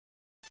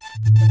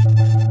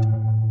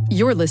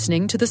You're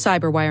listening to the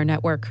Cyberwire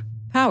Network,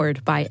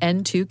 powered by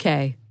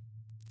N2K.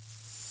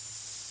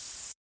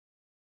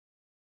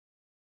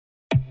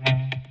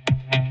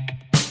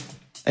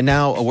 And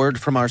now a word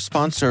from our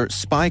sponsor,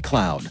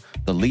 SpyCloud,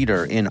 the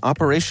leader in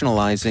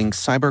operationalizing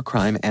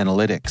cybercrime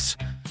analytics.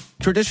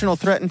 Traditional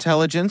threat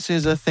intelligence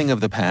is a thing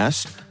of the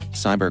past.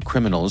 Cyber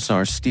criminals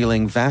are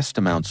stealing vast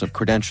amounts of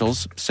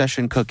credentials,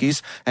 session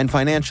cookies, and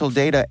financial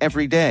data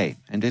every day,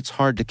 and it's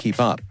hard to keep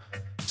up.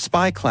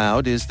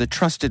 SpyCloud is the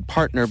trusted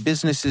partner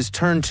businesses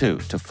turn to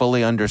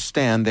fully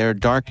understand their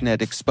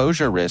darknet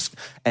exposure risk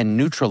and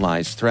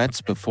neutralize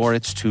threats before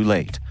it's too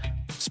late.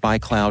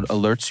 SpyCloud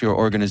alerts your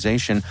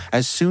organization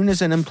as soon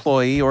as an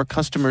employee or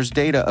customer's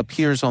data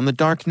appears on the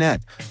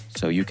darknet,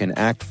 so you can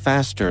act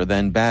faster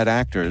than bad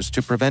actors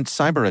to prevent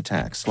cyber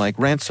attacks like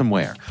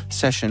ransomware,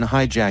 session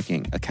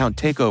hijacking, account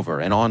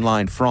takeover, and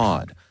online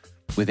fraud.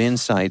 With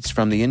insights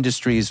from the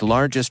industry's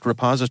largest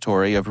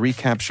repository of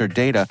recaptured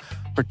data,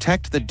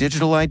 protect the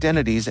digital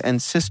identities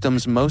and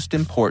systems most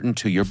important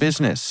to your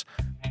business.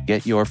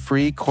 Get your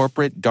free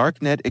corporate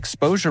darknet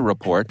exposure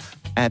report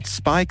at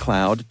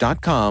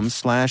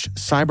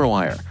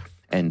spycloud.com/cyberwire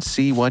and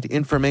see what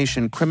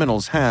information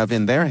criminals have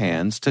in their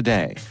hands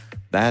today.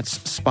 That's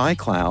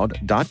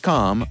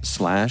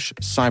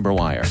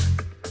spycloud.com/cyberwire.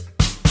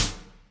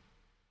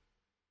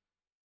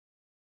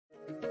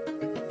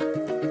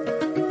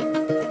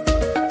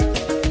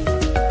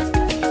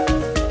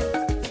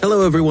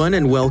 Hello, everyone,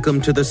 and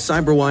welcome to the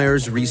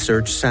CyberWire's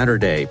Research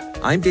Saturday.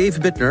 I'm Dave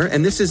Bittner,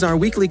 and this is our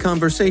weekly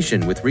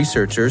conversation with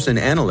researchers and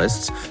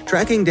analysts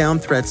tracking down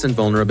threats and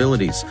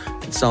vulnerabilities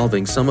and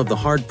solving some of the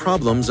hard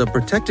problems of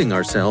protecting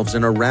ourselves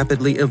in a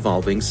rapidly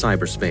evolving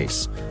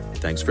cyberspace.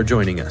 Thanks for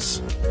joining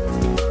us.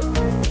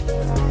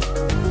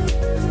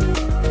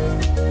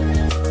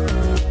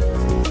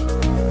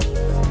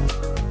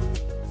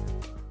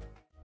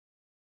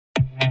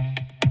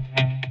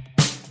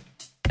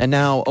 And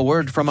now, a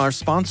word from our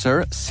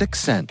sponsor,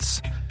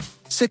 6sense.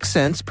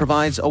 6sense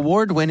provides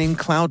award-winning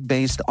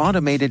cloud-based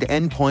automated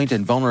endpoint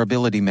and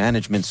vulnerability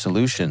management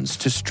solutions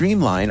to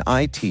streamline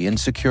IT and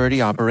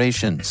security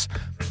operations.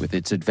 With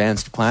its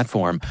advanced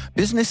platform,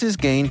 businesses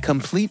gain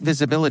complete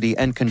visibility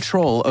and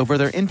control over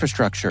their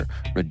infrastructure,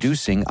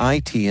 reducing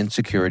IT and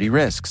security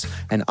risks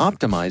and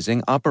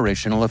optimizing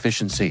operational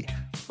efficiency.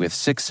 With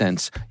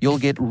 6sense, you'll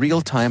get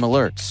real-time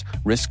alerts,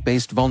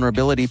 risk-based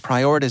vulnerability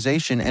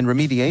prioritization and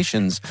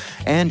remediations,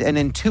 and an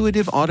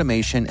intuitive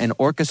automation and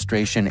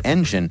orchestration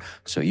engine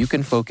so you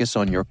can focus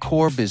on your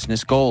core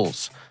business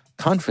goals,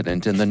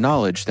 confident in the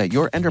knowledge that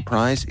your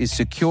enterprise is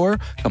secure,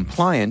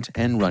 compliant,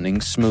 and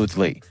running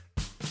smoothly.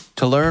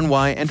 To learn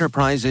why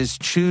enterprises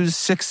choose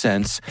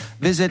 6sense,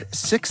 visit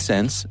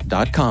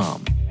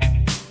 6sense.com.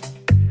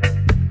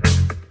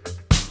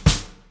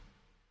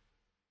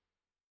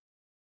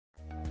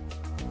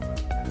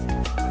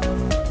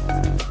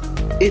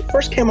 It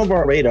first came on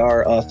our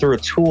radar through a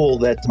tool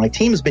that my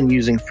team's been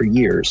using for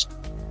years.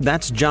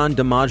 That's John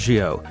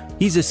DiMaggio.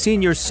 He's a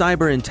senior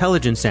cyber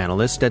intelligence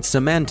analyst at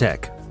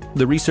Symantec.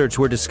 The research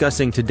we're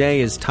discussing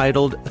today is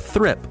titled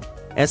Thrip.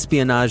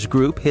 Espionage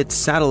group hits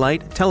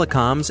satellite,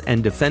 telecoms,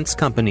 and defense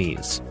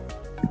companies.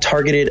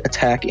 Targeted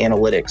attack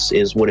analytics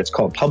is what it's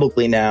called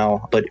publicly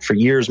now, but for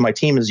years my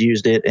team has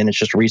used it, and it's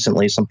just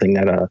recently something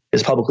that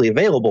is publicly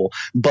available.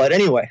 But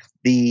anyway,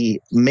 the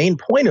main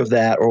point of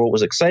that, or what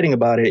was exciting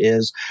about it,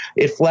 is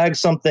it flagged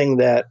something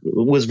that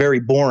was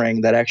very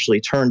boring that actually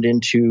turned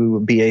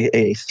into be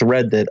a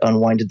thread that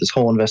unwinded this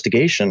whole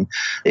investigation.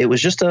 It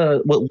was just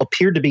what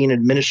appeared to be an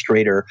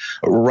administrator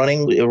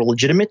running a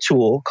legitimate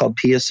tool called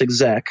PS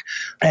Exec.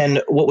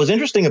 And what was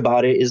interesting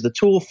about it is the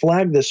tool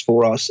flagged this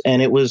for us,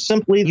 and it was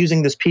simply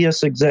using this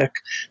PS Exec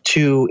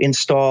to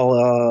install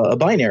a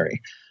binary.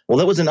 Well,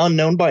 that was an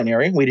unknown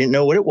binary. We didn't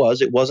know what it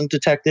was. It wasn't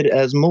detected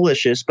as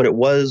malicious, but it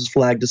was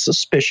flagged as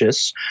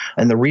suspicious.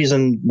 And the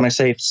reason when I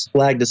say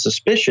flagged as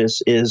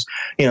suspicious is,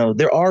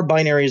 there are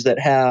binaries that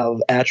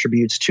have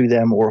attributes to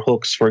them or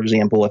hooks, for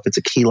example, if it's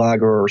a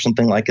keylogger or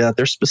something like that.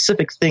 There's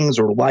specific things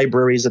or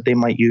libraries that they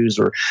might use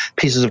or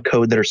pieces of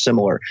code that are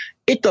similar.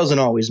 It doesn't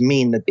always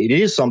mean that it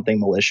is something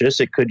malicious.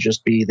 It could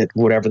just be that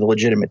whatever the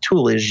legitimate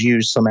tool is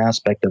used some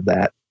aspect of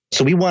that.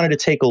 So we wanted to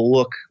take a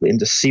look and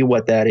to see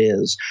what that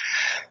is.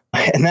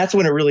 And that's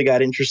when it really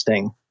got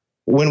interesting.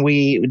 When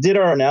we did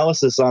our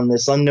analysis on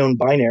this unknown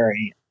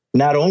binary,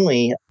 not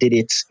only did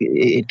it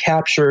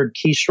captured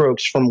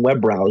keystrokes from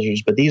web browsers,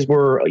 but these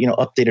were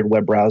updated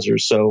web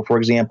browsers. So, for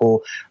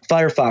example,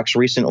 Firefox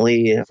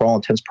recently, for all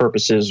intents and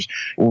purposes,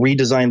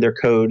 redesigned their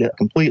code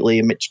completely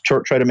and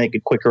try to make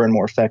it quicker and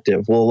more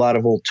effective. Well, a lot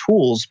of old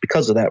tools,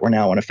 because of that, were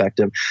now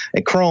ineffective.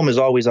 And Chrome is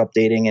always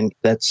updating, and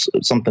that's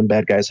something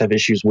bad guys have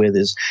issues with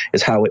is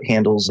how it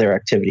handles their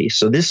activity.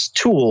 So this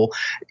tool,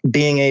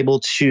 being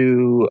able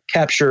to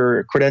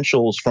capture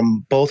credentials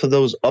from both of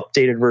those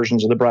updated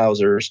versions of the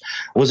browsers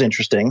was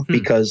interesting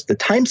because the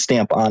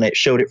timestamp on it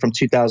showed it from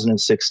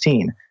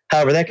 2016.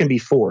 However, that can be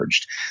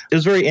forged. It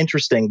was very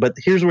interesting, but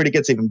here's where it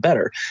gets even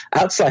better.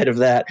 Outside of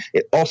that,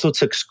 it also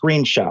took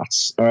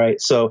screenshots. All right.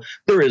 So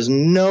there is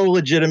no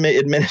legitimate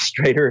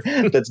administrator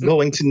that's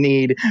going to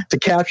need to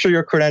capture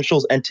your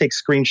credentials and take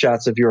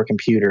screenshots of your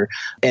computer.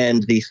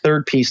 And the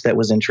third piece that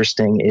was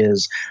interesting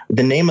is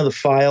the name of the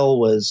file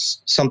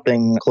was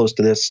something close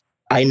to this,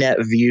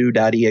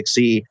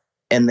 inetview.exe.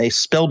 And they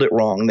spelled it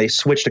wrong. They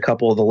switched a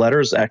couple of the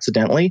letters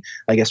accidentally,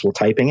 I guess, while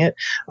typing it.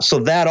 So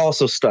that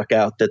also stuck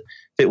out, that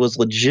if it was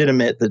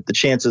legitimate, that the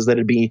chances that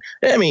it'd be,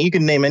 I mean, you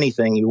can name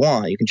anything you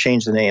want. You can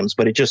change the names,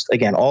 but it just,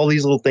 again, all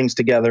these little things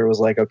together was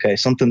like, okay,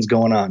 something's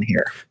going on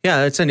here.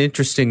 Yeah, it's an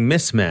interesting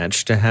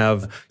mismatch to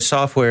have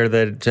software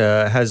that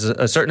has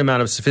a certain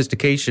amount of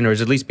sophistication or is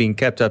at least being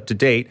kept up to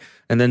date,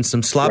 and then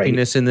some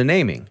sloppiness in the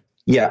naming.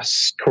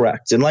 Yes,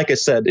 correct. And like I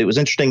said, it was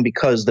interesting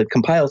because the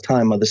compile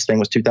time of this thing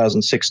was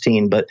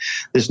 2016, but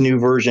this new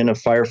version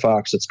of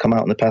Firefox that's come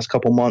out in the past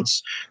couple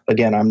months,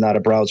 again, I'm not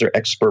a browser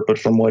expert, but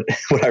from what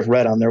I've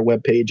read on their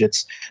webpage,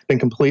 it's been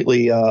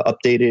completely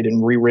updated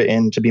and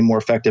rewritten to be more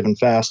effective and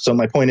fast. So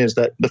my point is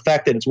that the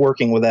fact that it's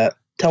working with that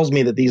tells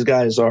me that these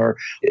guys are,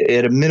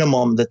 at a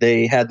minimum, that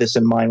they had this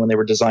in mind when they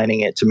were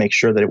designing it to make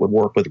sure that it would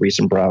work with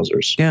recent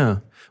browsers. Yeah.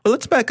 Well,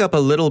 let's back up a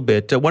little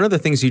bit. One of the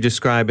things you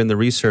describe in the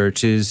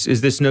research is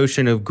this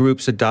notion of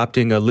groups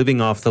adopting a living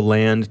off the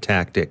land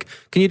tactic.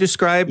 Can you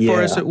describe for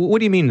us, what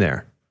do you mean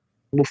there?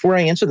 Before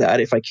I answer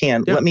that, if I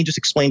can, let me just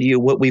explain to you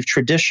what we've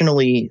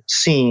traditionally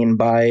seen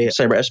by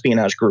cyber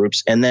espionage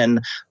groups. And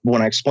then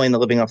when I explain the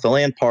living off the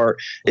land part,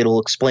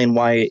 it'll explain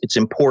why it's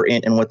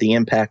important and what the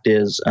impact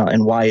is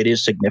and why it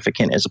is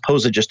significant, as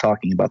opposed to just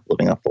talking about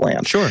living off the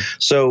land. Sure.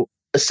 So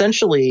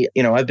essentially,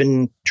 I've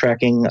been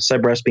tracking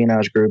cyber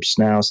espionage groups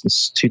now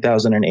since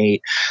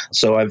 2008.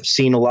 So I've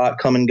seen a lot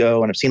come and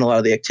go, and I've seen a lot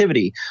of the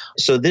activity.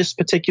 So this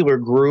particular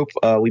group,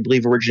 we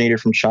believe, originated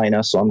from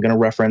China. So I'm going to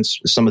reference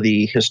some of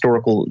the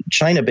historical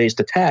China-based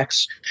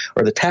attacks,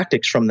 or the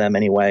tactics from them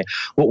anyway.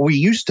 What we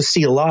used to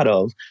see a lot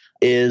of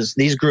is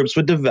these groups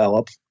would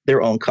develop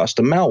their own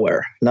custom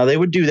malware. Now, they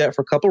would do that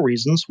for a couple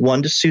reasons.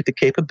 One, to suit the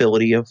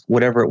capability of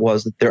whatever it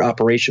was that their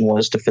operation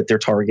was to fit their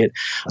target.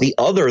 The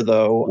other,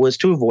 though, was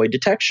to avoid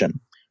detection.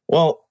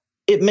 Well,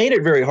 it made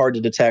it very hard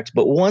to detect,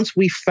 but once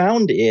we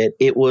found it,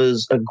 it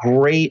was a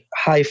great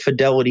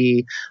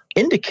high-fidelity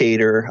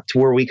indicator to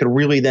where we could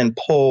really then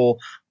pull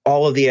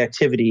all of the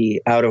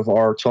activity out of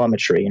our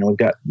telemetry. We've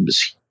got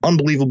this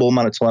unbelievable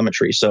amount of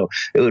telemetry. So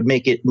it would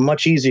make it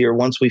much easier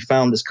once we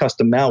found this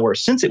custom malware,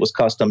 since it was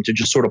custom, to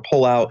just sort of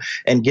pull out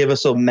and give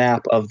us a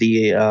map of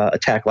the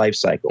attack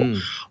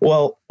lifecycle.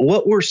 Well,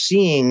 what we're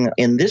seeing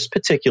in this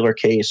particular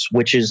case,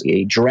 which is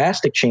a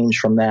drastic change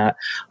from that,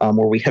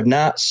 where we have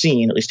not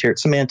seen, at least here at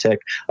Symantec,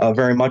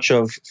 very much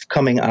of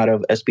coming out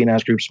of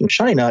espionage groups from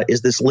China,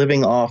 is this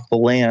living off the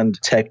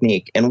land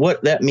technique. And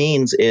what that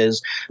means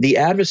is the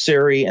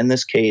adversary, in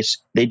this case,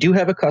 they do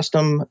have a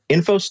custom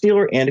info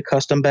stealer and a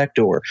custom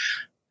backdoor.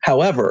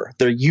 However,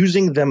 they're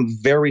using them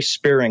very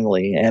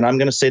sparingly, and I'm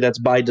going to say that's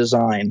by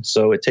design.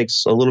 So it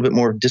takes a little bit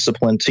more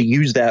discipline to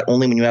use that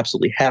only when you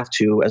absolutely have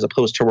to, as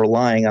opposed to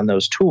relying on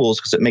those tools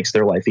because it makes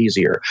their life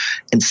easier.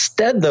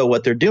 Instead, though,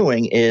 what they're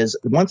doing is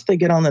once they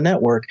get on the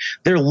network,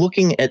 they're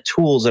looking at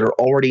tools that are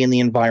already in the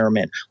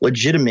environment,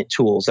 legitimate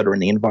tools that are in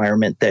the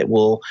environment that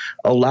will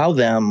allow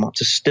them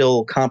to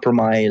still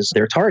compromise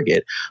their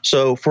target.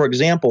 So, for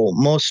example,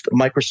 most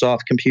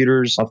Microsoft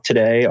computers of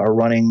today are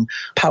running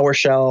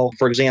PowerShell,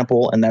 for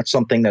example, and that's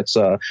something that's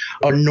a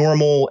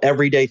normal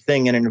everyday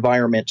thing in an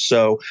environment.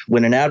 So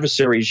when an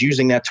adversary is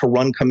using that to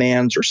run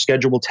commands or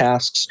schedule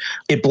tasks,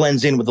 it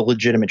blends in with the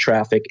legitimate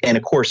traffic. And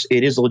of course,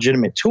 it is a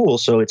legitimate tool,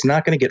 so it's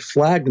not going to get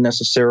flagged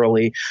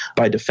necessarily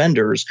by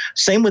defenders.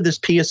 Same with this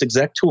PS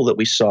exec tool that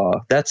we saw.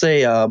 That's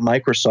a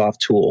Microsoft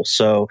tool.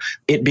 So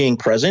it being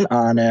present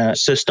on a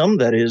system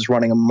that is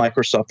running a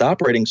Microsoft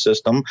operating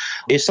system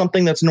is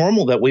something that's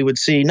normal that we would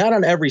see not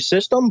on every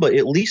system, but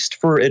at least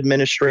for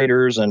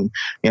administrators and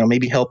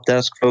maybe help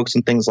desk folks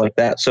and things like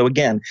that. So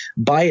again,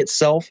 by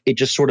itself, it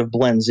just sort of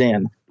blends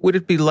in. Would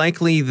it be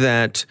likely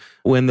that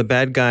when the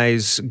bad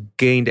guys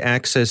gained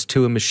access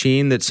to a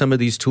machine that some of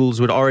these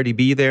tools would already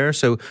be there,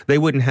 so they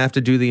wouldn't have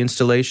to do the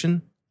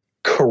installation?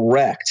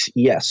 Correct.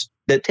 Yes.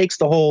 That takes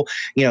the whole,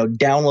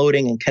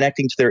 downloading and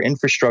connecting to their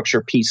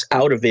infrastructure piece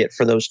out of it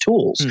for those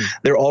tools.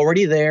 They're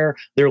already there.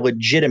 They're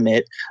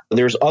legitimate.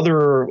 There's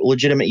other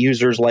legitimate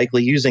users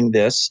likely using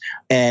this,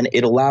 and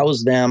it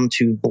allows them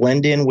to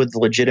blend in with the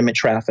legitimate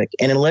traffic.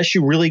 And unless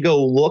you really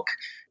go look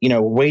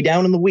way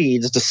down in the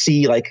weeds to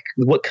see like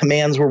what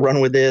commands were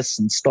run with this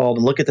installed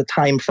and look at the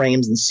time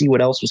frames and see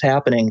what else was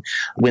happening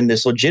when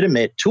this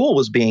legitimate tool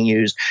was being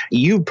used,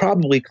 you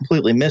probably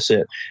completely miss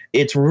it.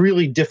 It's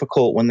really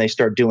difficult when they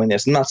start doing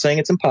this. I'm not saying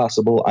it's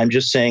impossible. I'm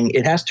just saying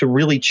it has to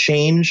really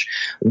change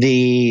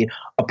the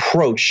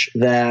approach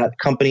that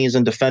companies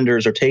and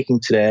defenders are taking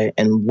today.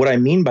 And what I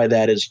mean by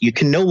that is you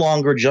can no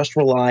longer just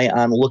rely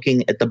on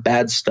looking at the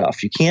bad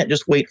stuff. You can't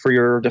just wait for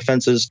your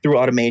defenses through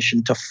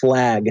automation to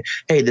flag,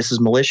 hey, this is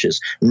malicious.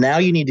 Now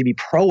you need to be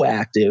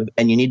proactive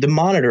and you need to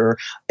monitor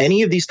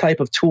any of these type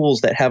of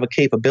tools that have a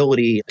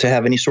capability to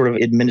have any sort of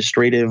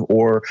administrative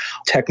or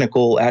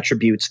technical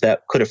attributes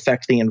that could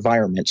affect the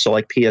environment. So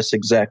like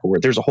PSExec, where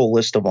there's a whole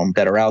list of them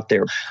that are out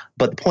there.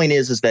 But the point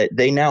is that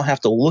they now have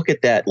to look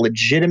at that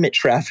legitimate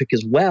traffic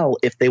as well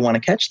if they want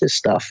to catch this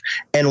stuff.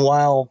 And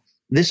while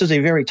this is a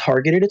very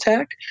targeted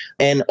attack,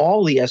 and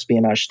all the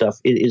espionage stuff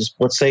is,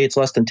 let's say it's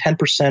less than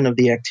 10% of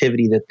the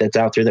activity that's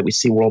out there that we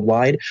see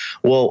worldwide.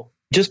 Well,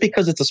 just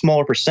because it's a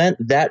smaller percent,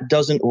 that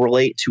doesn't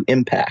relate to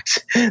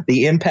impact.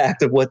 The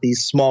impact of what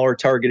these smaller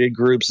targeted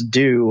groups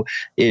do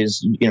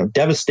is,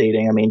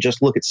 devastating. I mean,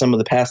 just look at some of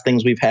the past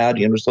things we've had.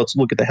 Just let's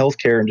look at the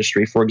healthcare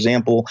industry, for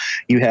example.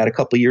 You had a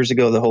couple of years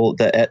ago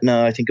the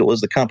Aetna, I think it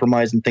was the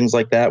compromise and things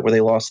like that, where they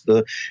lost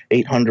the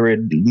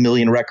 800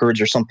 million records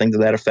or something to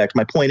that effect.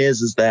 My point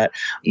is that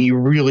you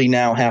really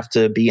now have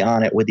to be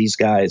on it with these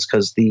guys,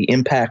 because the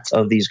impact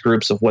of these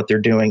groups of what they're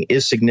doing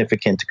is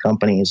significant to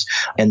companies,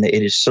 and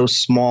it is so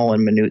small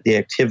and minute the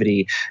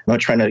activity. I'm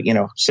not trying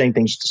to, saying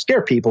things to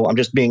scare people. I'm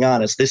just being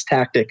honest. This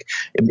tactic,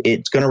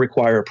 it's going to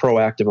require a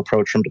proactive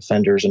approach from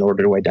defenders in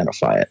order to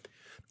identify it.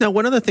 Now,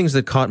 one of the things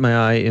that caught my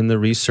eye in the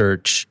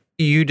research,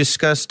 you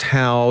discussed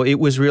how it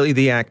was really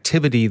the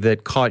activity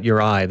that caught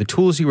your eye. The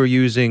tools you were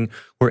using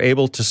were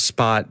able to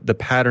spot the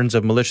patterns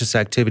of malicious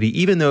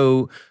activity, even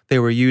though they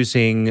were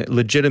using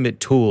legitimate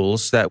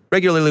tools that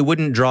regularly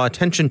wouldn't draw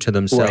attention to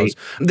themselves.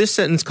 Right. This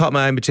sentence caught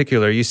my eye in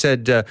particular. You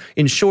said,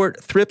 in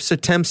short, Thrip's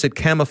attempts at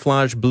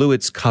camouflage blew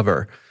its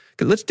cover.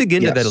 Let's dig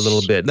into that a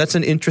little bit. That's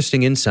an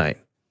interesting insight.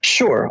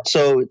 Sure.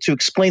 So to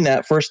explain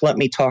that, first, let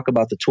me talk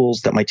about the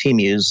tools that my team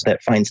use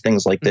that finds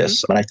things like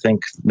this. And I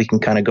think we can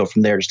kind of go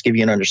from there, just to give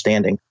you an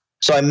understanding.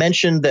 So I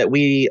mentioned that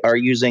we are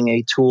using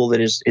a tool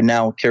that it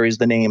now carries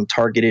the name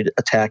Targeted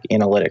Attack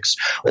Analytics.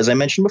 As I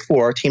mentioned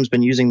before, our team's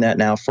been using that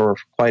now for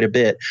quite a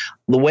bit.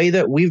 The way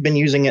that we've been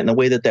using it and the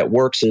way that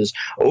works is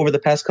over the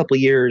past couple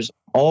of years,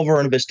 all of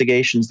our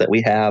investigations that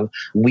we have,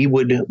 we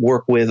would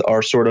work with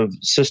our sort of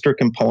sister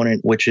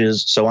component, which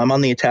is, so I'm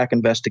on the attack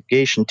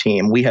investigation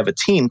team. We have a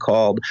team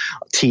called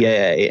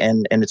TAA,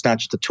 and it's not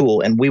just a tool.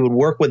 And we would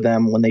work with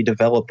them when they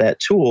develop that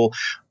tool.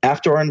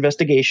 After our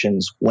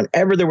investigations,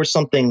 whenever there was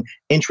something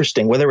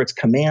interesting, whether it's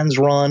commands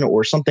run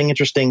or something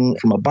interesting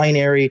from a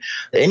binary,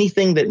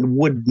 anything that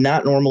would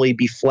not normally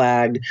be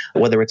flagged,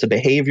 whether it's a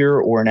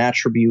behavior or an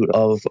attribute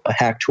of a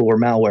hack tool or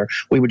malware,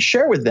 we would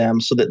share with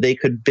them so that they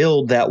could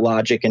build that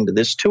logic into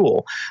this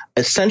tool.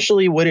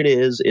 Essentially what it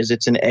is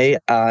it's an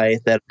AI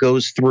that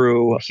goes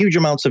through huge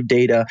amounts of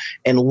data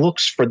and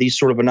looks for these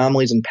sort of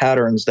anomalies and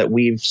patterns that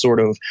we've sort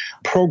of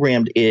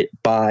programmed it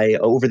by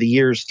over the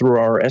years through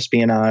our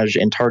espionage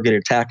and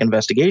targeted attack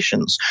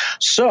investigations.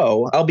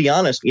 So I'll be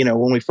honest,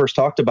 when we first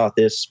talked about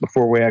this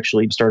before we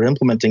actually started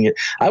implementing it,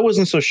 I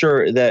wasn't so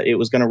sure that it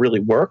was going to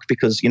really work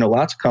because,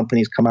 lots of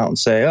companies come out and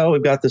say, oh,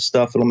 we've got this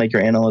stuff. It'll make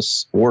your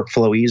analysts'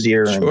 workflow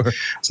easier. Sure. And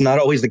it's not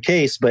always the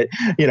case, but,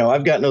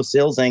 I've got no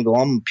sales angle.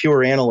 I'm a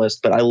pure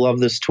analyst, but I love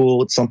this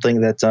tool. It's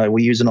something that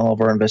we use in all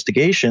of our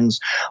investigations.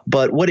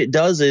 But what it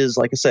does is,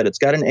 like I said, it's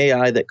got an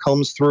AI that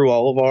combs through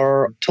all of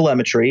our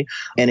telemetry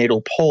and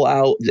it'll pull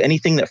out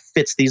anything that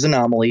fits these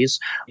anomalies,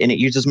 and it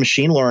uses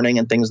machine learning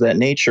and things of that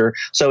nature.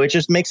 So it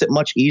just makes it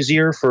much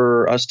easier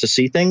for us to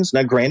see things.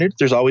 Now, granted,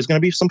 there's always going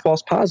to be some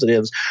false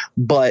positives,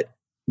 but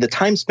the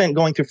time spent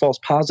going through false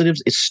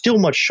positives is still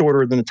much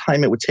shorter than the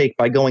time it would take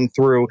by going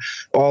through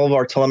all of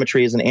our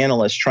telemetry as an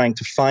analyst trying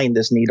to find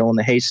this needle in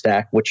the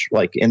haystack, which,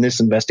 like in this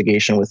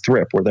investigation with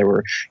Thrip, where they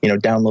were,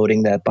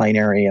 downloading that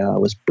binary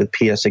was with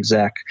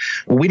PSExec.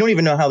 We don't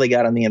even know how they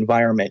got on the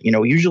environment.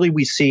 Usually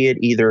we see it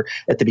either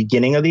at the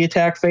beginning of the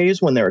attack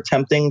phase when they're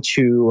attempting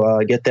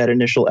to get that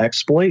initial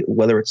exploit,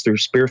 whether it's through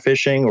spear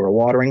phishing or a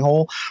watering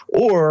hole,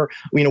 or,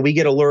 we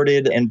get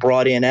alerted and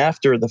brought in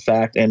after the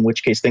fact, in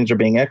which case things are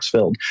being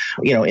exfilled.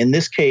 In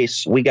this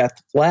case, we got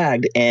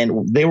flagged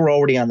and they were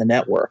already on the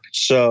network.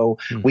 So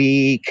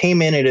we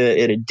came in at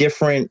a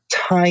different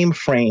time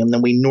frame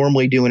than we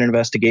normally do in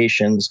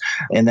investigations.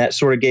 And that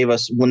sort of gave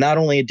us, not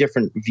only a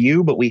different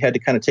view, but we had to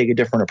kind of take a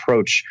different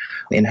approach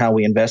in how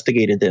we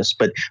investigated this.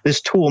 But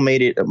this tool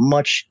made it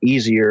much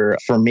easier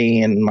for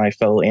me and my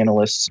fellow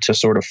analysts to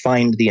sort of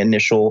find the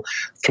initial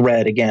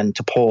thread again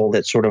to pull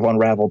that sort of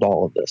unraveled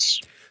all of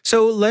this.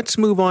 So let's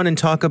move on and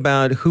talk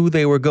about who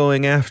they were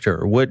going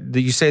after. What do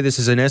you say? This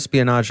is an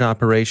espionage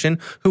operation.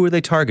 Who are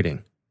they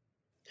targeting?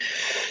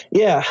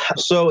 Yeah,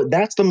 so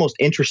that's the most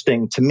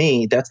interesting to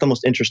me. That's the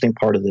most interesting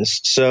part of this.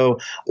 So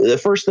the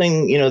first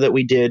thing, that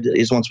we did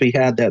is once we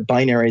had that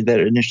binary that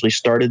initially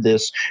started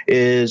this,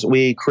 is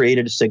we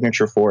created a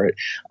signature for it.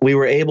 We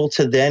were able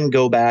to then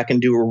go back and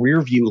do a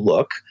rear view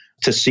look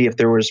to see if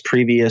there was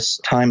previous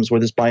times where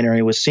this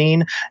binary was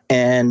seen,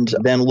 and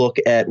then look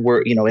at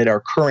where, at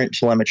our current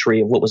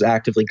telemetry of what was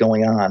actively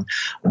going on.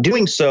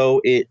 Doing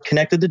so, it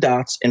connected the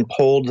dots and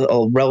pulled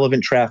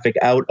relevant traffic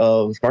out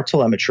of our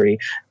telemetry.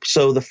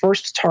 So the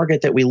first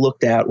target that we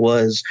looked at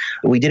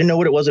we didn't know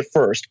what it was at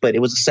first, but it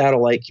was a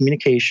satellite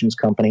communications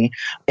company.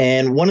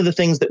 And one of the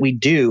things that we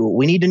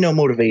need to know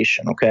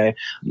motivation, okay?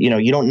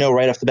 You don't know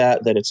right off the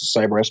bat that it's a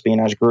cyber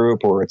espionage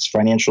group or it's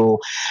financial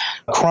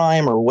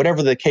crime or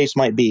whatever the case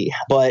might be.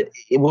 But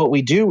what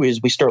we do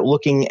is we start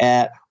looking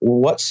at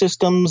what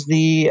systems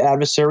the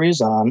adversary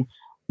is on,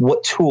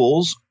 what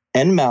tools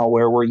and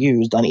malware were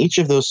used on each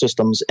of those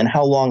systems, and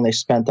how long they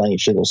spent on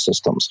each of those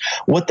systems.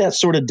 What that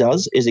sort of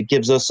does is it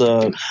gives us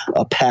a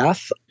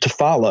path to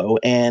follow.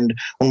 And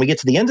when we get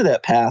to the end of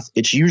that path,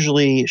 it's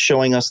usually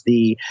showing us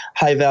the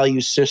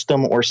high-value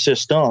system or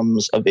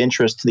systems of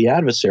interest to the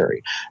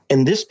adversary.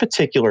 In this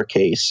particular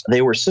case,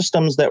 they were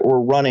systems that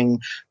were running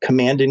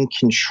command and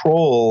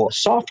control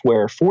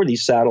software for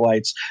these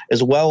satellites,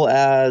 as well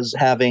as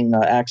having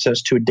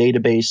access to a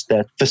database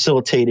that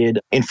facilitated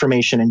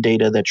information and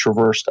data that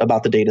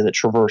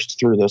traversed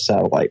through those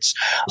satellites.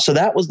 So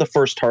that was the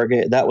first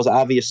target. That was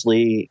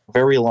obviously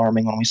very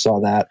alarming when we saw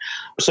that.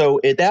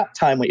 So at that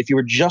time, if you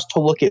were just to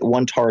look at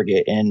one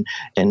target and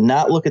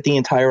not look at the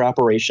entire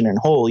operation in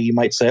whole, you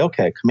might say,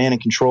 okay, command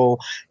and control,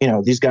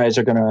 these guys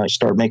are going to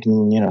start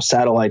making,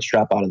 satellites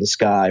drop out of the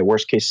sky,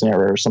 worst case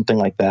scenario, or something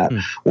like that.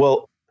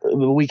 Well,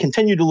 we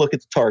continue to look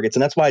at the targets,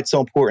 and that's why it's so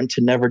important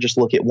to never just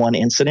look at one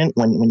incident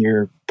when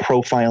you're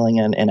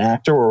profiling an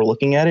actor or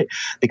looking at it,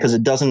 because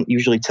it doesn't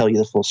usually tell you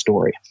the full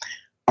story.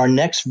 Our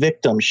next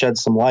victim shed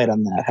some light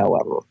on that,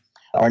 however.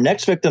 Our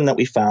next victim that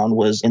we found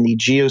was in the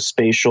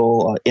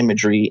geospatial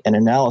imagery and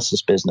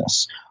analysis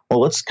business. Well,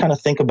 let's kind of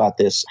think about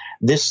this.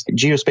 This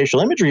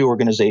geospatial imagery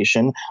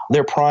organization,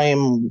 their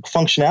prime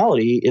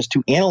functionality is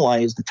to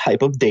analyze the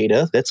type of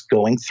data that's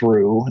going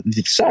through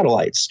the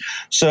satellites.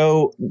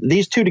 So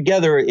these two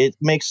together, it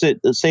makes it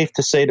safe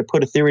to say, to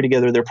put a theory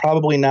together, they're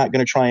probably not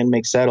going to try and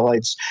make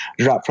satellites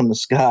drop from the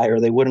sky, or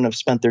they wouldn't have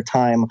spent their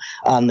time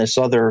on this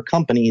other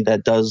company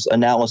that does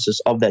analysis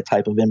of that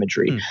type of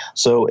imagery.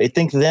 So I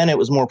think then it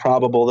was more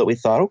probable that we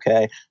thought,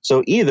 okay,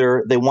 so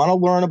either they want to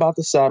learn about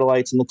the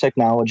satellites and the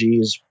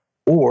technologies,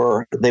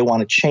 or they want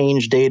to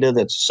change data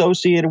that's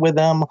associated with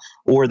them,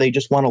 or they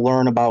just want to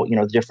learn about,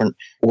 the different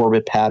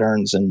orbit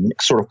patterns and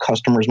sort of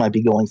customers might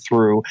be going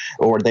through,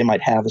 or they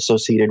might have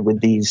associated with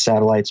these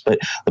satellites. But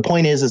the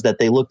point is that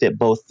they looked at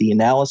both the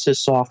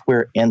analysis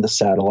software and the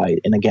satellite.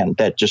 And again,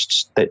 that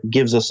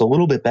gives us a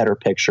little bit better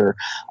picture.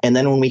 And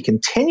then when we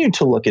continued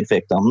to look at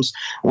victims,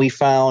 we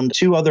found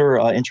two other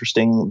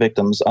interesting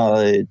victims,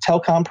 a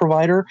telecom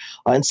provider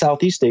in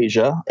Southeast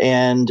Asia,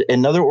 and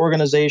another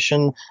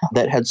organization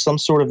that had some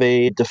sort of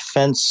a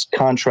defense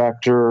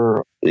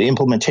contractor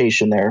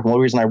implementation there. One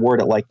reason I word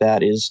it like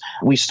that is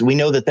we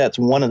know that that's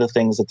one of the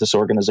things that this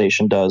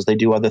organization does. They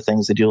do other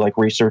things. They do like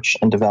research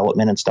and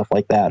development and stuff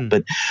like that.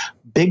 But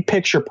big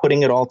picture,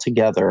 putting it all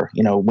together,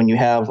 when you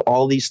have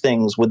all these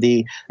things, with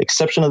the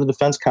exception of the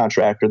defense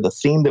contractor, the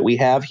theme that we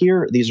have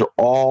here, these are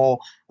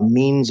all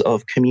means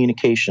of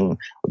communication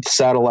with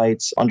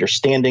satellites,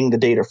 understanding the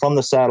data from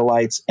the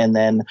satellites, and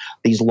then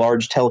these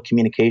large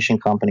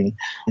telecommunication company.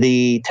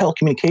 The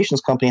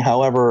telecommunications company,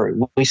 however,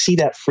 we see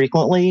that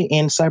frequently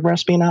in cyber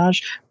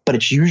espionage, but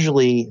it's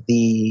usually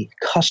the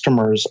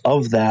customers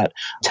of that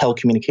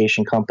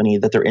telecommunication company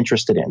that they're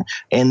interested in.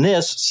 And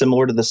this,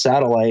 similar to the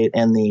satellite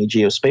and the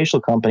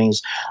geospatial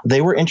companies,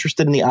 they were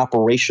interested in the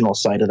operational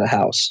side of the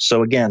house.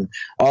 So again,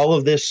 all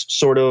of this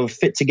sort of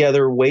fit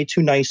together way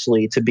too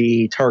nicely to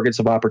be targets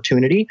of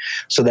opportunity.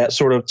 So that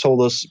sort of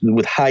told us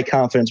with high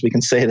confidence we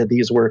can say that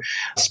these were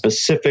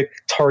specific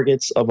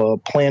targets of a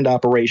planned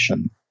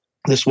operation.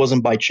 This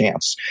wasn't by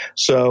chance.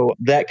 So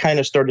that kind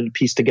of started to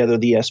piece together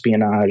the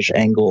espionage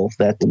angle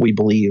that we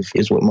believe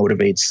is what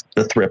motivates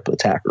the Thrip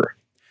attacker.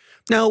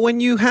 Now, when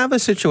you have a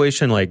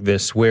situation like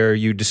this where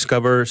you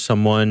discover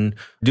someone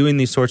doing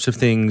these sorts of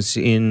things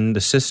in the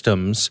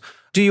systems,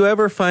 do you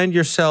ever find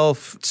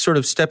yourself sort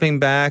of stepping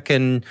back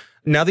and,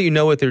 now that you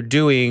know what they're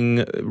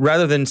doing,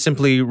 rather than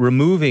simply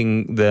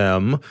removing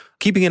them,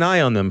 keeping an eye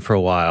on them for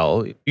a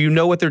while? You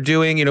know what they're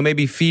doing,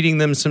 maybe feeding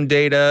them some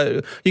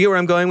data. You get where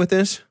I'm going with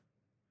this?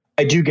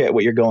 I do get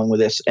what you're going with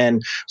this.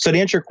 And so to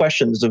answer your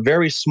question, there's a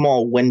very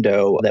small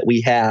window that we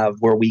have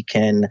where we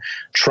can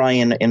try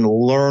and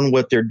learn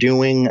what they're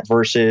doing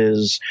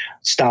versus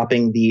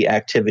stopping the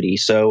activity.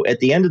 So at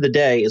the end of the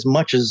day, as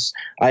much as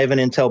I have an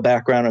intel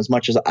background, as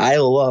much as I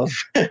love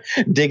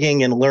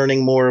digging and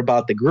learning more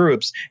about the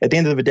groups, at the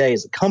end of the day,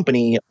 as a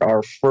company,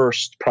 our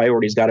first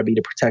priority has got to be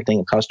to protecting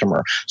a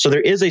customer. So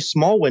there is a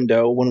small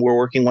window when we're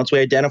working, once we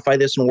identify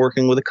this and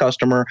working with a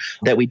customer,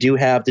 that we do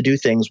have to do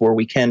things where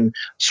we can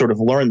sort of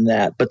learn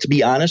that. But to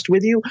be honest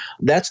with you,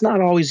 that's not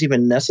always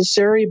even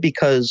necessary,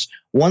 because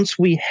once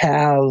we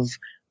have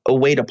a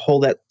way to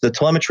pull the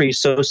telemetry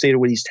associated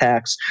with these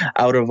attacks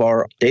out of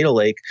our data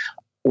lake,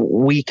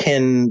 we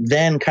can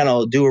then kind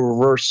of do a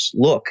reverse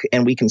look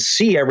and we can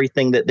see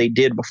everything that they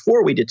did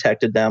before we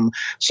detected them.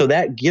 So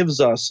that gives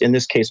us, in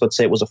this case, let's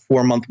say it was a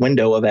 4-month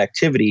window of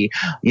activity,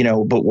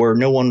 but where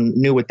no one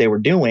knew what they were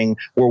doing,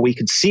 where we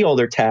could see all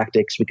their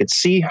tactics. We could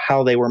see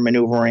how they were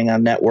maneuvering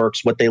on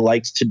networks, what they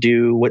liked to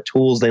do, what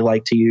tools they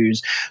like to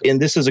use. And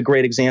this is a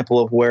great example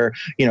of where,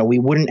 we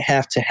wouldn't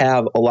have to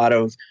have a lot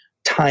of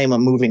time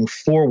moving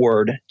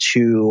forward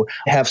to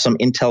have some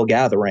intel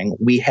gathering.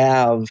 We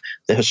have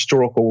the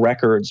historical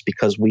records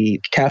because we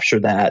capture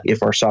that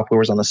if our software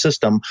was on the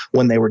system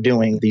when they were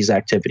doing these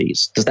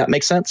activities. Does that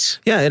make sense?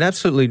 Yeah, it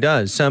absolutely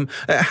does.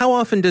 How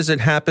often does it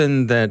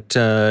happen that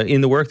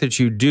in the work that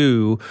you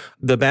do,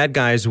 the bad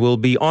guys will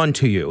be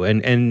onto you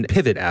and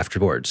pivot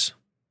afterwards?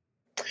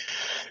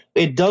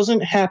 It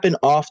doesn't happen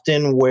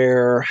often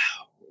where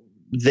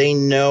they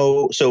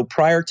know. So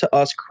prior to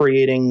us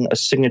creating a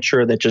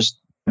signature that just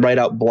right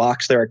out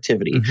blocks their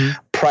activity. Mm-hmm.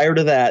 Prior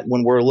to that,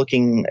 when we're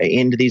looking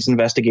into these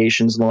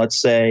investigations, and let's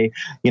say,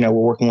 we're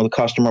working with a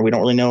customer, we don't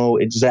really know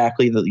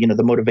exactly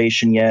the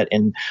motivation yet,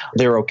 and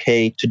they're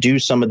okay to do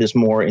some of this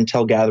more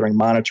intel gathering,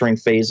 monitoring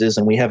phases,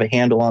 and we have a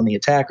handle on the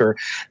attacker.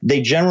 They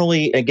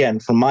generally, again,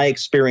 from my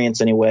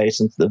experience anyway,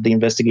 since the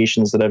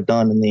investigations that I've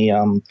done in the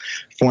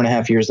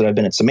 4.5 years that I've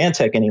been at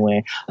Symantec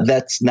anyway,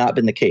 that's not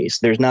been the case.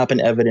 There's not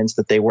been evidence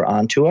that they were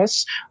onto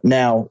us.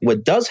 Now,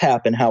 what does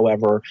happen,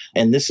 however,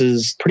 and this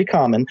is pretty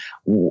common,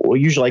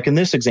 usually like in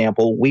this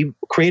example, we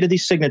created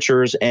these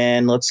signatures,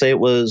 and let's say it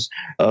was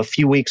a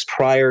few weeks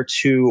prior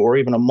to, or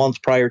even a month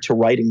prior to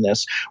writing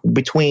this.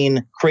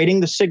 Between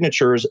creating the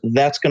signatures,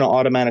 that's going to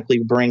automatically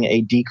bring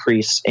a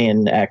decrease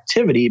in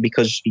activity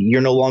because you're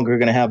no longer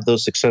going to have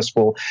those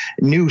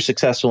new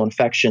successful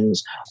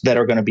infections that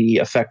are going to be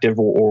effective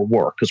or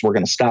work, because we're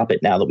going to stop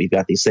it now that we've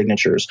got these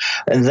signatures.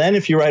 And then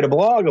if you write a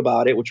blog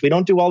about it, which we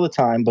don't do all the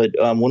time, but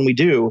when we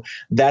do,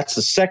 that's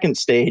the second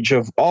stage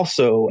of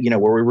also,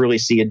 where we really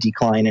see a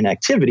decline in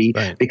activity,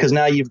 right? Because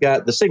now you've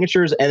got the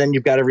signatures and then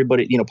you've got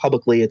everybody,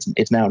 publicly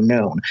it's now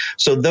known.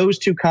 So those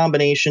two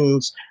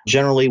combinations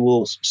generally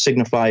will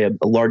signify a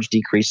large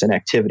decrease in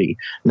activity.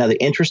 Now,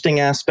 the interesting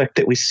aspect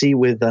that we see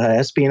with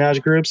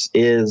espionage groups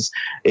is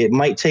it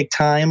might take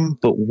time,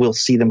 but we'll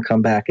see them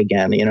come back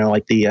again.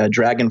 Like the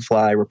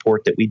Dragonfly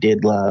report that we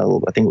did,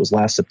 I think it was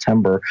last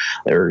September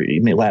or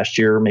last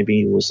year,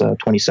 maybe it was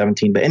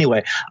 2017. But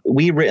anyway,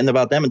 we written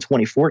about them in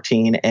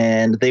 2014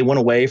 and they went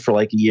away for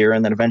like a year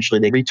and then eventually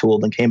they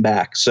retooled and came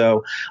back.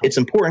 So it's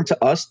important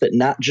to us that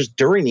not just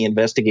during the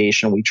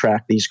investigation we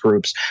track these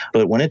groups,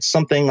 but when it's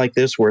something like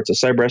this where it's a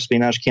cyber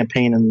espionage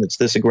campaign and it's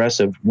this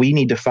aggressive, we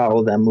need to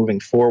follow them moving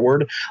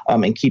forward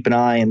and keep an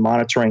eye and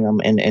monitoring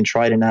them and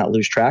try to not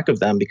lose track of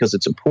them because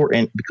it's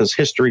important, because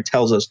history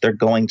tells us they're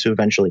going to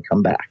eventually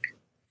come back.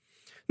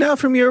 Now,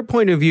 from your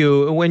point of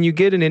view, when you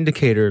get an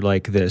indicator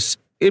like this,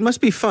 it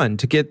must be fun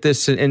to get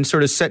this and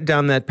sort of set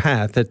down that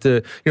path that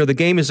the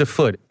game is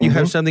afoot. You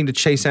have something to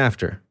chase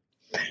after.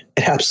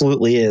 It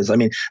absolutely is. I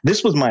mean,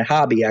 this was my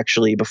hobby,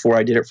 actually, before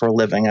I did it for a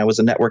living. I was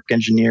a network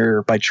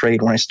engineer by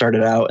trade when I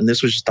started out, and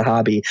this was just a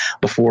hobby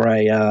before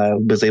I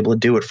was able to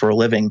do it for a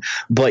living.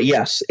 But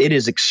yes, it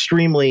is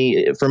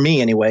extremely, for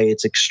me anyway,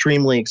 it's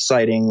extremely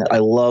exciting. I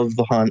love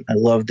the hunt. I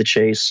love the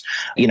chase.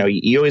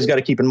 You always got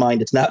to keep in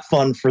mind it's not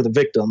fun for the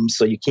victims,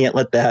 so you can't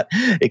let that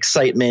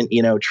excitement,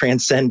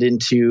 transcend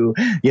into,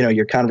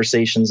 your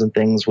conversations and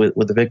things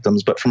with the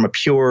victims. But from a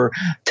pure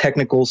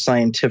technical,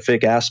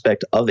 scientific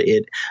aspect of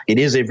it,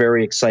 it is a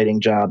very exciting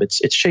job. It's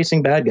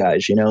chasing bad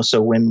guys,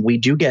 So when we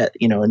do get,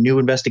 a new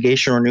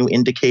investigation or a new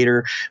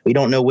indicator, we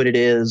don't know what it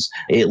is.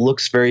 It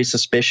looks very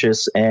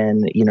suspicious.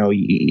 And,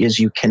 as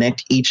you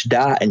connect each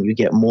dot and you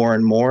get more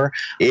and more,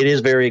 it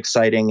is very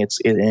exciting.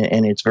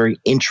 And it's very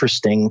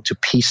interesting to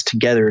piece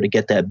together to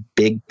get that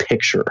big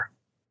picture.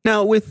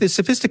 Now, with the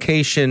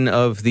sophistication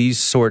of these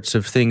sorts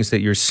of things that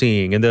you're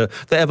seeing and the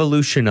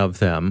evolution of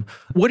them,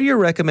 what are your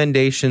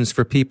recommendations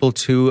for people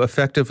to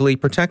effectively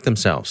protect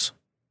themselves?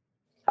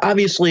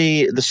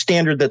 Obviously, the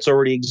standard that's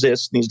already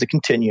exists needs to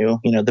continue,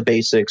 the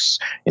basics,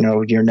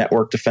 your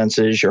network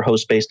defenses, your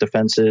host-based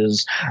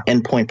defenses,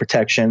 endpoint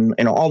protection,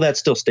 all that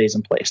still stays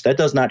in place. That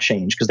does not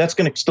change because that's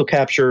going to still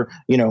capture,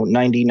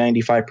 90,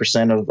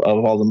 95% of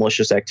all the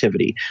malicious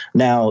activity.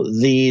 Now,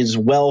 these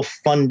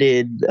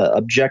well-funded,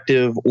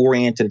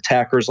 objective-oriented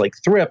attackers like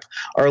Thrip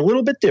are a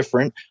little bit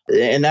different.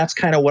 And that's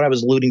kind of what I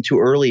was alluding to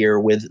earlier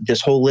with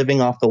this whole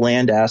living off the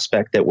land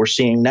aspect that we're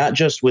seeing, not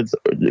just with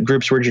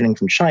groups originating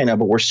from China,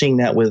 but we're seeing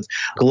that with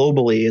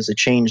globally is a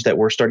change that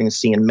we're starting to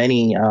see in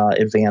many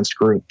advanced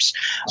groups.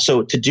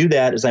 So to do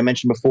that, as I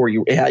mentioned before,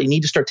 you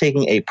need to start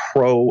taking a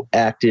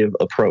proactive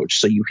approach.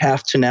 So you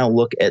have to now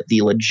look at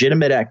the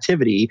legitimate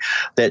activity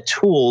that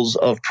tools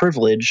of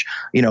privilege,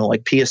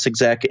 like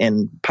PSExec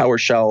and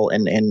PowerShell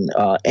and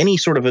any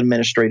sort of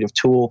administrative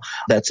tool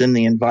that's in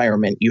the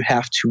environment, you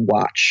have to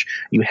watch.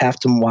 You have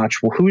to watch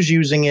who's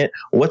using it,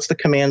 what's the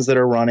commands that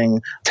are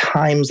running,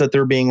 times that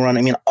they're being run.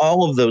 I mean,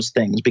 all of those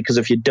things, because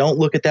if you don't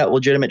look at that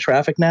legitimate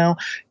traffic now,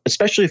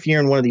 especially if you're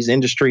in one of these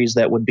industries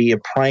that would be a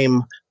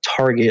prime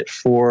target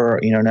for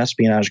an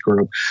espionage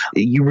group,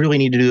 you really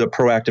need to do a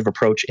proactive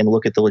approach and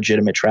look at the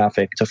legitimate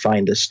traffic to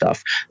find this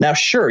stuff. Now,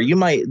 sure, you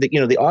might,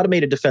 the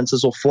automated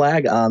defenses will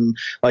flag on,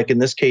 like in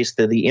this case,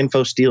 the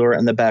info stealer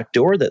and the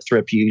backdoor that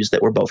Thrip used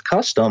that were both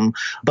custom.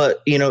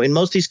 But, in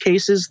most of these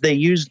cases, they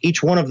used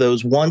each one of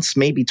those once,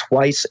 maybe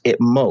twice at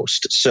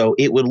most. So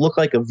it would look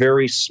like a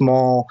very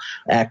small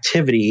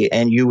activity,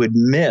 and you would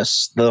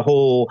miss the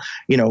whole,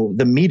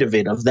 the meat of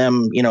it, of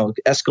them,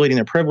 escalating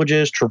their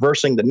privileges,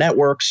 traversing the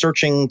network,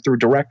 searching through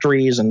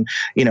directories, and,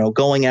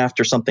 going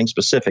after something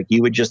specific.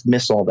 You would just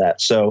miss all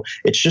that. So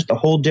it's just a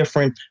whole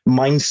different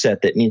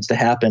mindset that needs to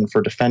happen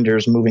for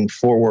defenders moving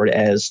forward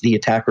as the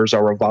attackers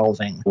are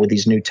evolving with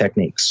these new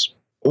techniques.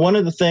 One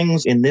of the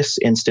things in this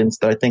instance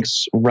that I think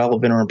is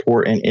relevant or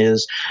important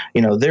is,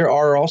 there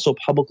are also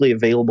publicly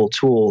available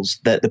tools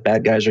that the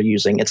bad guys are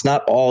using. It's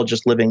not all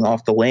just living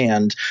off the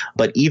land,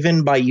 but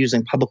even by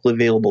using publicly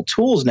available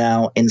tools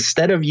now,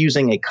 instead of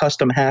using a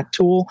custom hack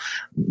tool,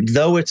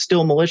 though it's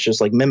still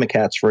malicious, like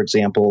Mimikatz, for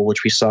example,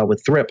 which we saw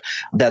with Thrip,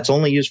 that's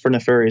only used for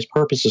nefarious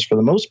purposes for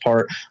the most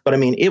part. But I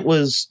mean,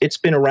 it's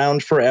been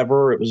around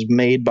forever. It was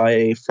made by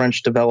a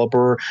French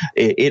developer.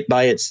 It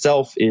by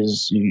itself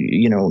is,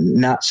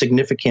 not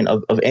significant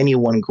of any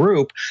one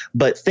group,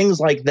 but things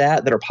like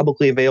that are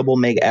publicly available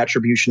make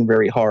attribution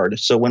very hard.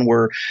 So when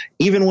we're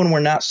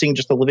not seeing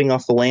just the living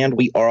off the land,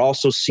 we are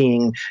also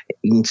seeing,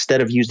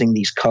 instead of using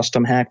these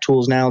custom hack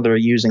tools now, they're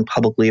using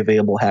publicly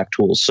available hack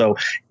tools. So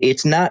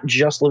it's not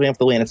just living off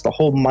the land, it's the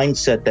whole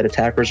mindset that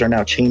attackers are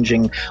now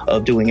changing,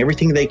 of doing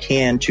everything they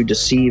can to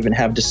deceive and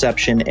have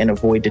deception and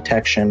avoid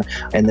detection.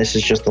 And this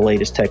is just the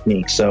latest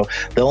technique. So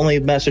the only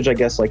message, I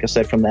guess, like I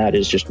said, from that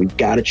is just, we've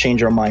got to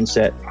change our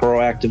mindset,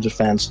 proactive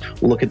defense,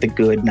 look at the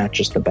good, not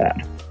just the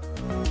bad.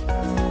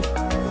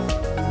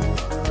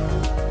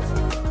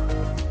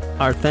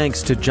 Our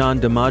thanks to John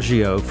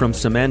DiMaggio from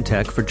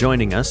Symantec for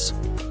joining us.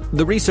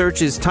 The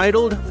research is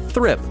titled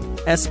Thrip,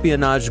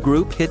 Espionage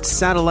Group Hits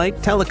Satellite,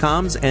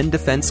 Telecoms, and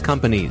Defense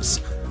Companies.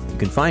 You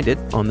can find it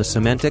on the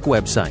Symantec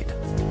website.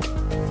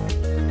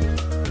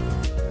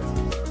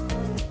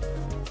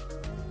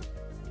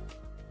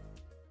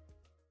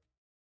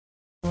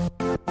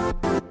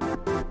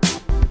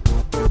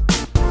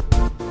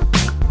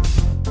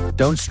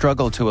 Don't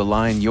struggle to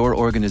align your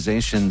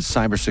organization's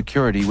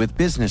cybersecurity with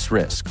business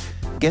risk.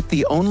 Get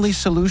the only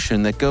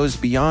solution that goes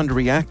beyond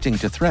reacting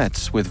to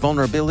threats with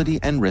vulnerability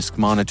and risk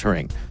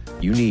monitoring.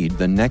 You need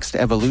the next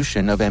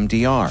evolution of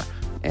MDR,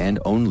 and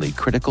only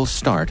Critical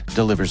Start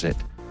delivers it.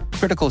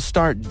 Critical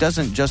Start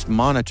doesn't just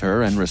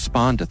monitor and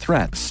respond to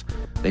threats.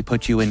 They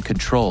put you in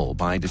control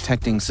by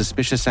detecting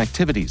suspicious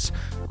activities,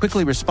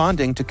 quickly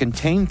responding to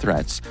contain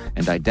threats,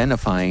 and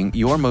identifying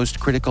your most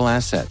critical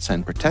assets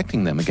and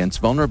protecting them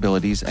against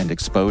vulnerabilities and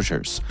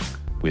exposures.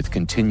 With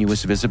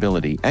continuous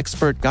visibility,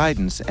 expert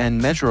guidance,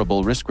 and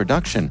measurable risk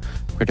reduction,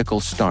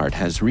 Critical Start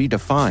has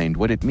redefined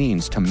what it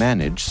means to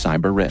manage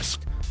cyber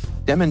risk.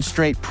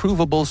 Demonstrate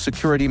provable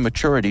security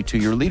maturity to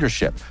your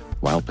leadership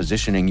while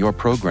positioning your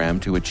program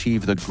to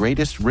achieve the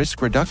greatest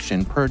risk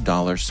reduction per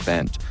dollar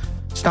spent.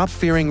 Stop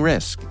fearing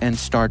risk and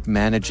start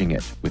managing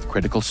it with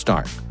Critical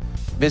Start.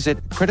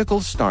 Visit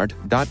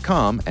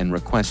criticalstart.com and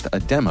request a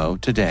demo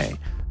today.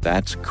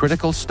 That's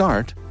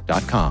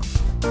criticalstart.com.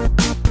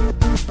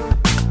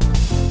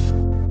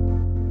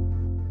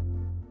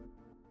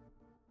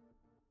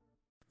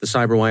 The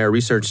CyberWire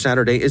Research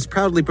Saturday is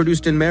proudly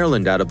produced in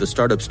Maryland out of the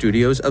startup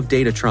studios of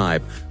Data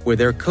Tribe, where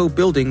they're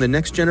co-building the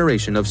next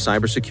generation of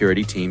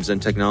cybersecurity teams and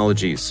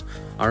technologies.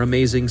 Our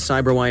amazing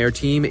CyberWire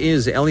team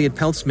is Elliot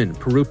Peltzman,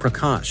 Puru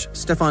Prakash,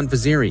 Stefan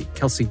Vaziri,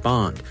 Kelsey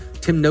Bond,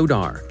 Tim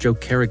Nodar, Joe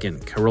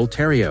Kerrigan, Carol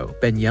Terrio,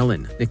 Ben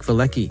Yellen, Nick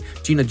Valecki,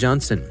 Gina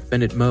Johnson,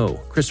 Bennett Moe,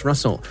 Chris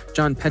Russell,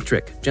 John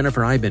Petrick,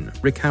 Jennifer Iben,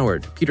 Rick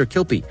Howard, Peter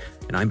Kilpie,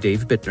 and I'm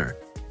Dave Bittner.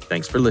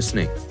 Thanks for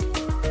listening.